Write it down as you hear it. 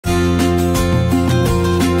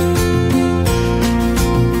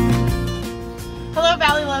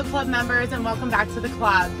members, and welcome back to the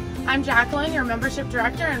club. I'm Jacqueline, your membership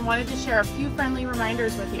director, and wanted to share a few friendly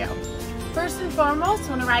reminders with you. First and foremost,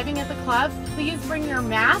 when arriving at the club, please bring your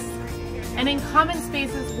mask, and in common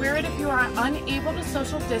spaces, wear it if you are unable to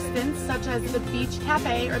social distance, such as the beach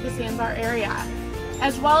cafe or the sandbar area.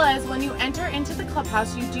 As well as when you enter into the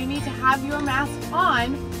clubhouse, you do need to have your mask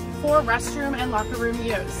on for restroom and locker room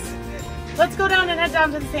use. Let's go down and head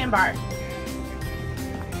down to the sandbar.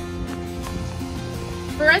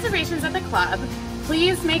 For reservations at the club,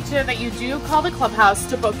 please make sure that you do call the clubhouse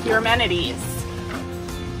to book your amenities.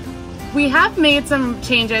 We have made some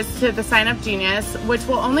changes to the Sign Up Genius, which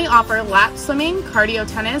will only offer lap swimming, cardio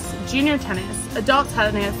tennis, junior tennis, adult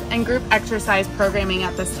tennis, and group exercise programming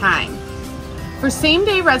at this time. For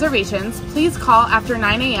same-day reservations, please call after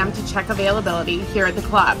 9 a.m. to check availability here at the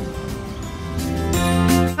club.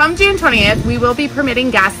 Come June 20th, we will be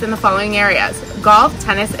permitting guests in the following areas: golf,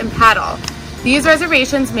 tennis, and paddle. These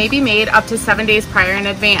reservations may be made up to 7 days prior in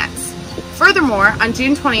advance. Furthermore, on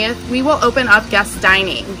June 20th, we will open up guest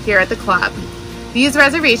dining here at the club. These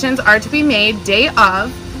reservations are to be made day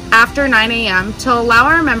of, after 9 a.m. to allow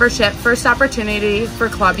our membership first opportunity for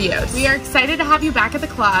club use. We are excited to have you back at the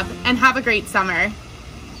club, and have a great summer.